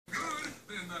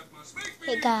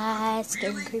Hey guys,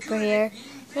 Game Creeper here,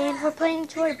 and we're playing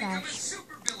Toy Bash.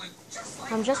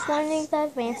 I'm just learning the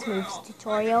advanced moves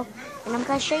tutorial, and I'm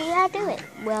going to show you how to do it.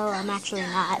 Well, I'm actually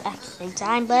not at the same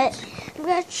time, but I'm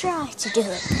going to try to do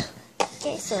it.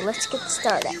 Okay, so let's get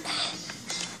started.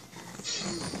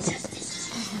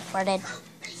 Farted.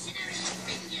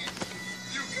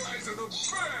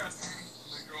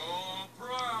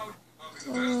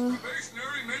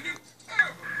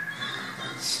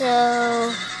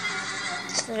 So,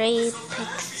 3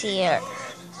 picks here.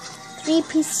 3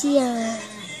 pieces here.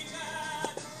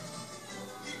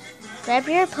 Grab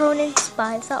your opponents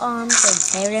by the arms and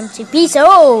tear them to pieces.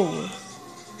 Oh!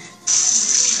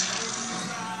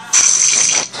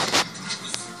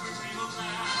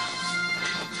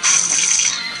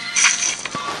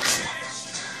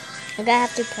 I'm gonna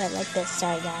have to put it like this.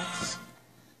 Sorry, guys.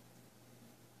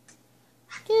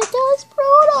 Dude, that's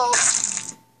brutal.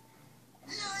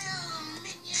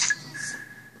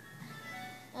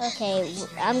 Okay,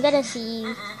 I'm gonna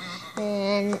see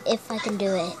and if I can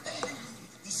do it.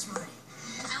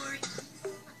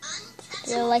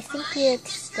 So I think you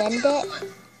extend it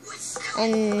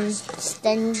and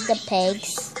extend the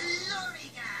pegs.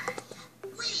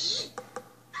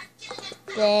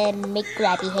 Then make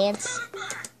grabby hands.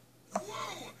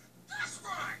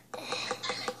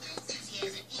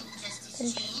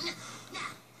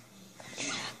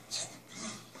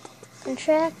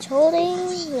 Contract, holding,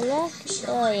 relax.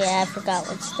 Oh yeah, I forgot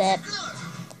one step.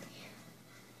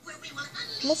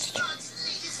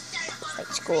 Like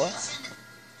school.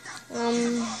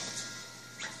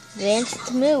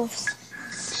 Advanced moves.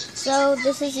 So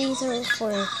this is easier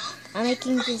for. I'm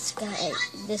making this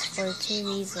for 2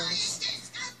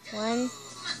 reasons. One,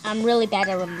 I'm really bad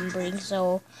at remembering,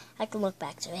 so I can look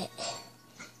back to it.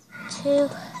 2,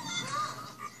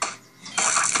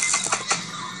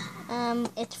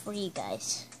 it's for you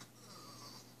guys.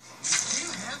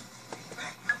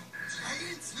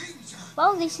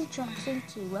 Follow these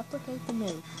instructions to replicate the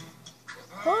move.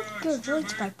 Hold your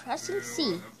joints by pressing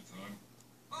C.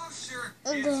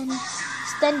 And then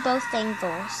extend both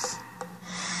angles.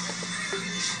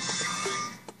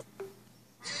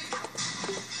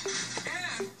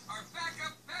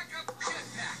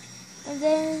 And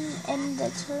then end the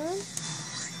turn.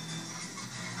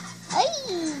 Ay!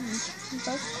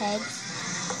 Both pegs.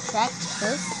 Track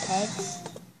both pegs.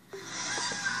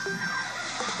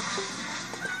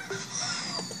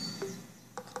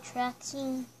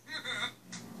 Contracting.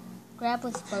 Grab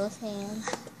with both hands.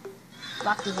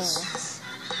 Lock your hands.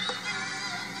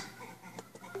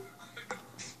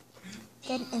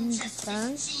 Then end the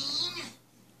turn.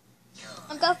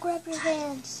 And go grab your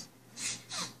hands.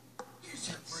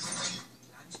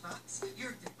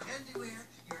 Your underwear,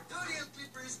 your toenail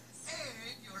clippers,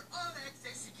 and your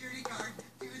all-access security card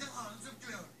to the halls of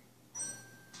glory.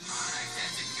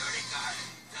 All-access security card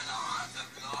to the halls of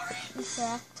glory.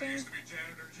 Contracting.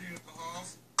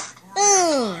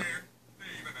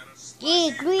 Yeah,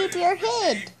 grab your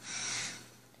head.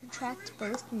 Contract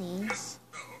both knees.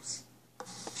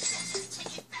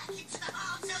 Take it back into the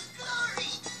halls of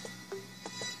glory.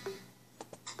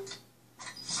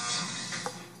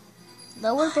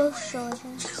 Lower both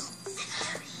shoulders.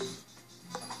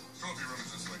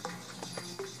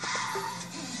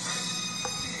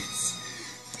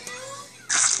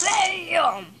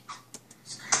 Bam!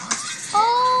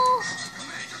 Oh!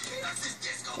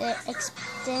 There,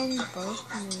 extend both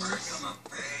knees.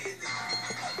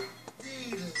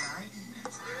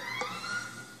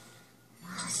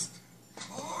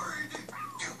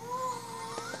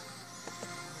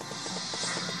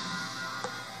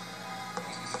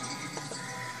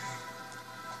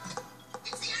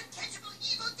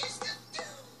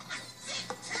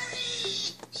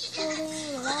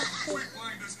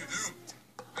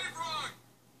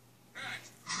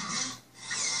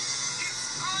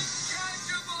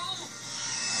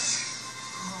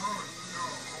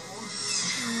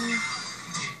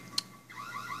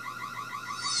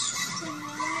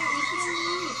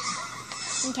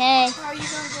 Okay.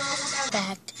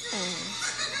 Back and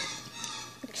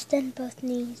extend both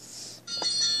knees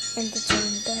and the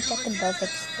turn. Go ahead, get them both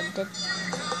extended.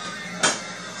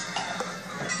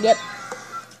 Yep.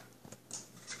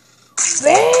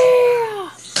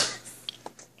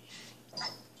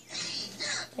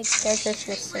 Like there's just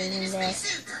this thing in there.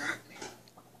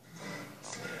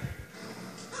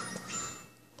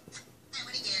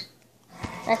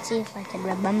 Let's see if I can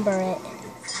remember it.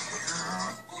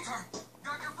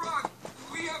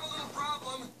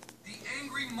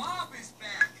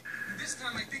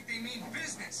 I think they mean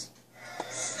business.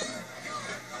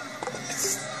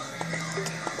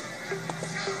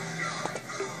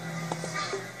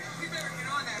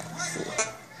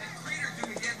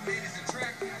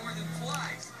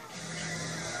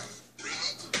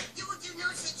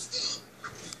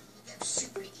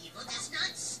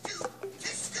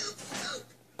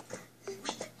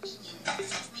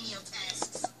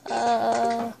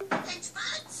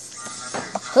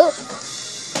 Hook.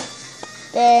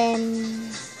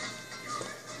 Then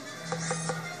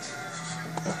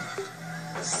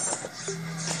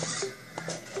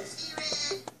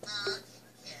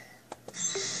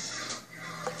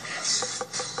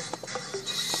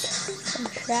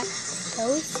subtract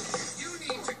those. You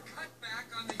need to cut back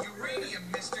on the uranium,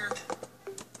 mister.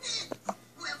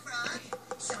 Well, Frog,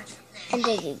 so much for plan. And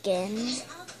dig again.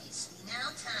 Obviously now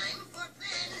time for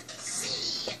plan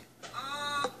C.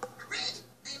 Red,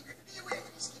 I am perfectly aware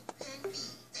that I skipped plan B.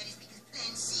 That is because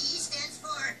plan C stands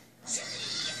for chili,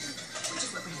 which is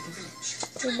what we have in village.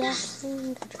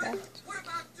 Deduction, contract. What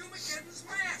about Doomageddon's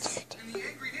mask? And the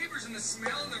angry neighbors and the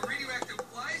smell and the radioactive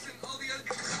flies and all the other...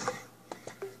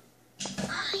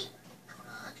 Fine,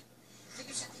 Frog.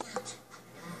 Figure something out.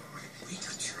 We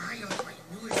could try out my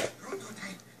newest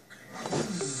prototype.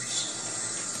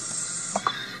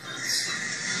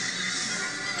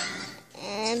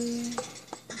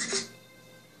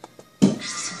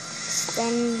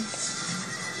 Then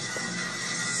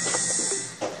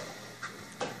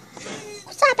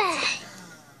what's up?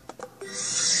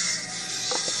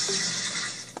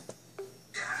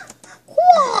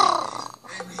 Whoa!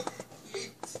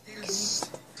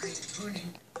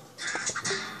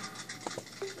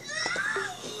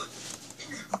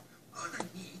 All I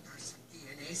need are some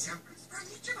DNA samples from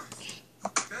each of us.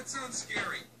 That sounds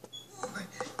scary. Nothing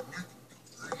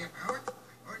to worry about.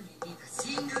 I only need a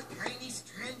single tiny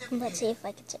strand of Let's see if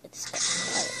I can say this.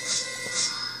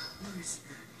 Who's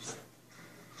first?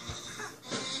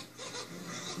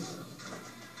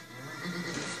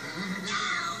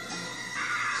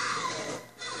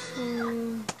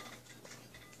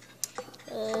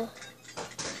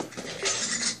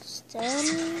 Extend.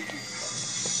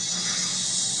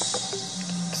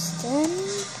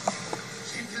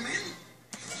 Gentlemen,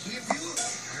 give you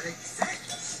our exact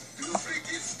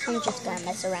duplicate I'm just gonna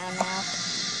mess around now.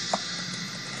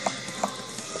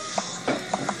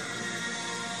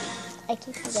 I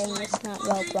keep forgetting it's not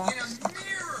Roblox. In a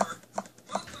mirror.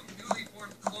 Welcome, newly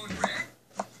formed clone Red.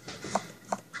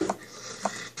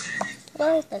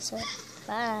 Well, this way.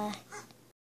 Bye.